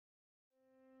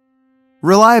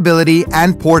Reliability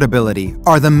and portability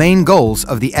are the main goals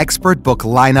of the ExpertBook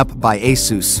lineup by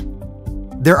ASUS.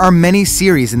 There are many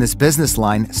series in this business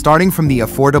line, starting from the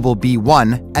affordable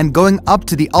B1 and going up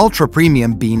to the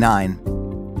ultra-premium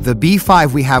B9. The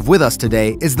B5 we have with us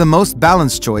today is the most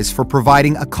balanced choice for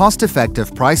providing a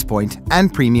cost-effective price point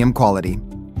and premium quality.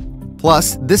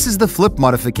 Plus, this is the flip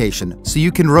modification, so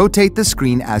you can rotate the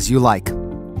screen as you like.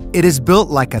 It is built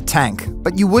like a tank,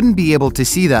 but you wouldn't be able to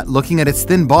see that looking at its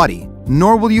thin body,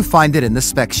 nor will you find it in the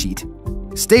spec sheet.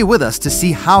 Stay with us to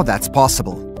see how that's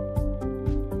possible.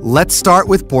 Let's start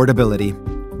with portability.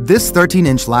 This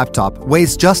 13-inch laptop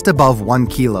weighs just above 1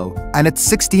 kilo, and it's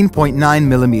 16.9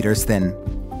 millimeters thin.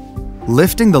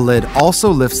 Lifting the lid also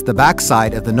lifts the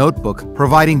backside of the notebook,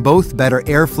 providing both better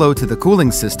airflow to the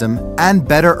cooling system and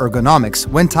better ergonomics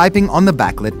when typing on the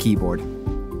backlit keyboard.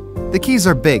 The keys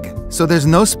are big, so there's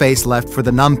no space left for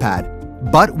the numpad,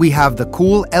 but we have the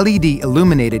cool LED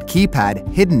illuminated keypad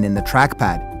hidden in the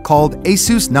trackpad, called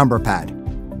ASUS Number Pad.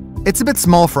 It's a bit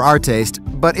small for our taste,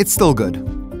 but it's still good.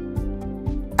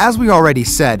 As we already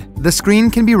said, the screen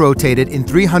can be rotated in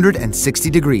 360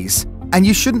 degrees, and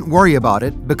you shouldn't worry about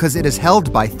it because it is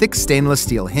held by thick stainless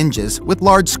steel hinges with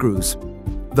large screws.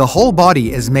 The whole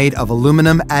body is made of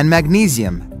aluminum and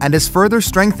magnesium and is further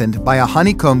strengthened by a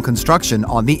honeycomb construction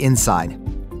on the inside.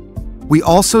 We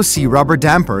also see rubber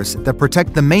dampers that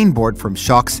protect the mainboard from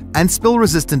shocks and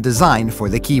spill-resistant design for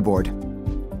the keyboard.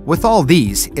 With all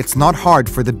these, it's not hard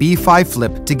for the B5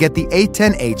 Flip to get the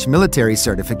A10H military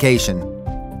certification.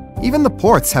 Even the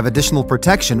ports have additional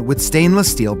protection with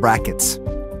stainless steel brackets.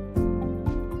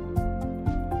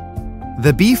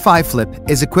 The B5 Flip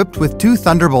is equipped with 2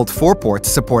 Thunderbolt 4 ports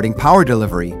supporting power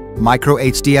delivery, micro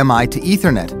HDMI to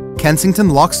Ethernet,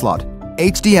 Kensington lock slot,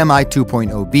 HDMI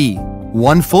 2.0B,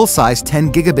 1 full-size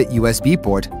 10 gigabit USB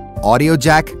port, audio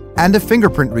jack, and a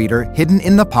fingerprint reader hidden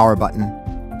in the power button.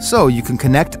 So you can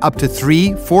connect up to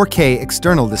 3 4K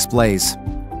external displays.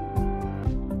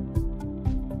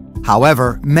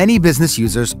 However, many business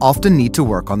users often need to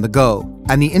work on the go,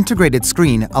 and the integrated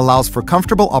screen allows for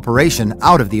comfortable operation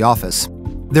out of the office.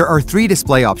 There are 3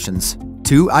 display options,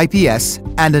 2 IPS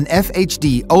and an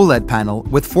FHD OLED panel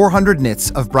with 400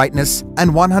 nits of brightness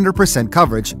and 100%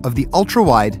 coverage of the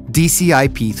ultra-wide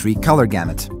DCI-P3 color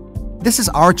gamut. This is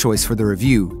our choice for the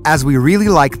review, as we really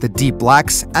like the deep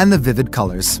blacks and the vivid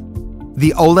colors.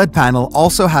 The OLED panel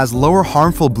also has lower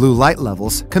harmful blue light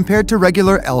levels compared to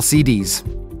regular LCDs.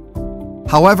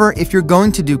 However, if you're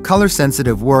going to do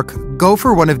color-sensitive work, go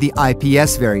for one of the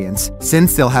IPS variants,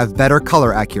 since they'll have better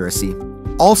color accuracy.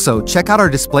 Also, check out our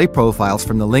display profiles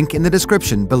from the link in the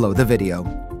description below the video.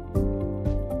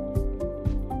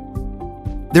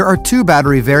 There are 2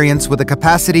 battery variants with a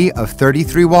capacity of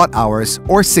 33 watt-hours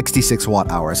or 66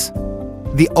 watt-hours.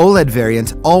 The OLED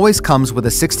variant always comes with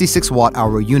a 66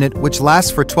 watt-hour unit which lasts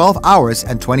for 12 hours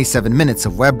and 27 minutes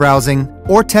of web browsing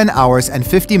or 10 hours and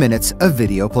 50 minutes of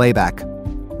video playback.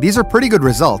 These are pretty good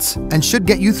results and should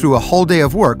get you through a whole day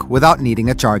of work without needing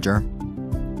a charger.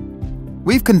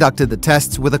 We've conducted the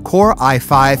tests with a Core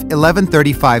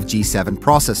i5-1135G7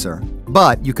 processor,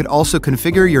 but you could also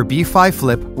configure your B5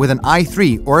 Flip with an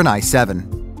i3 or an i7.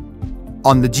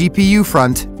 On the GPU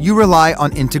front, you rely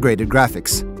on integrated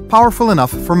graphics, powerful enough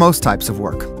for most types of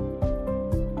work.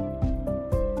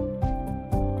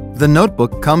 The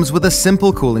notebook comes with a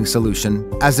simple cooling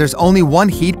solution, as there's only 1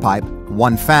 heat pipe,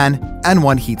 1 fan, and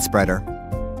 1 heat spreader.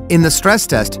 In the stress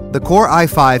test, the Core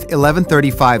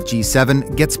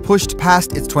i5-1135G7 gets pushed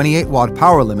past its 28-watt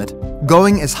power limit,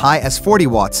 going as high as 40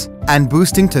 watts and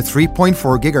boosting to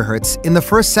 3.4 GHz in the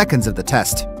first seconds of the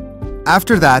test.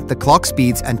 After that, the clock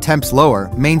speeds and temps lower,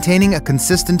 maintaining a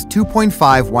consistent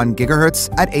 2.51 GHz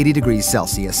at 80 degrees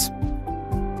Celsius.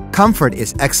 Comfort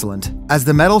is excellent, as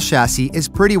the metal chassis is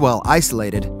pretty well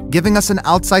isolated, giving us an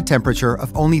outside temperature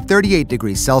of only 38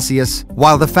 degrees Celsius,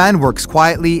 while the fan works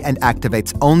quietly and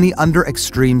activates only under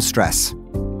extreme stress.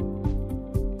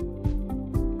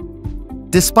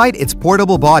 Despite its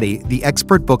portable body, the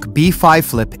ExpertBook B5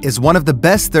 Flip is one of the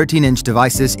best 13-inch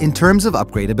devices in terms of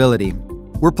upgradability.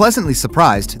 We're pleasantly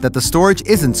surprised that the storage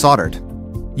isn't soldered.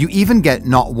 You even get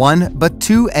not 1 but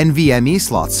 2 NVMe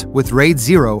slots with RAID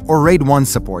 0 or RAID 1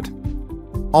 support.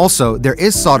 Also, there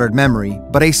is soldered memory,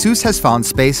 but ASUS has found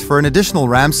space for an additional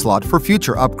RAM slot for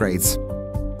future upgrades.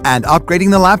 And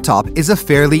upgrading the laptop is a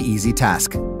fairly easy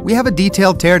task. We have a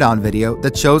detailed teardown video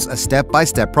that shows a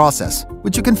step-by-step process,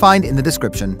 which you can find in the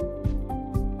description.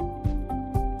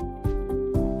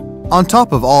 On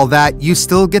top of all that, you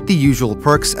still get the usual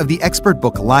perks of the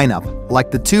ExpertBook lineup,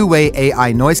 like the 2-way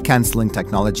AI noise-canceling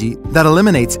technology that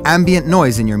eliminates ambient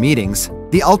noise in your meetings,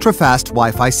 the ultra-fast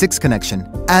Wi-Fi 6 connection,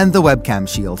 and the webcam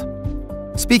shield.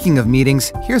 Speaking of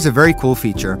meetings, here's a very cool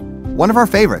feature, one of our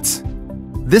favorites.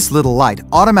 This little light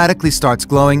automatically starts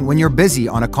glowing when you're busy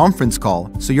on a conference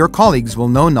call, so your colleagues will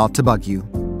know not to bug you.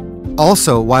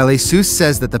 Also, while ASUS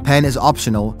says that the pen is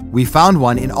optional, we found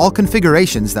one in all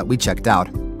configurations that we checked out.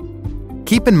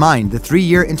 Keep in mind the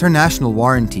 3-year international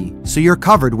warranty, so you're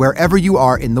covered wherever you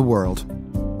are in the world.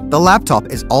 The laptop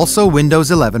is also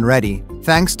Windows 11 ready,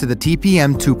 thanks to the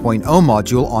TPM 2.0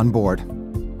 module on board.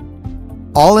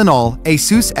 All in all,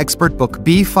 ASUS ExpertBook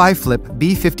B5 Flip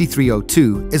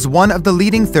B5302 is one of the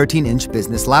leading 13-inch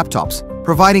business laptops,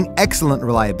 providing excellent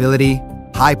reliability,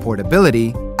 high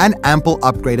portability, and ample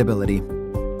upgradability.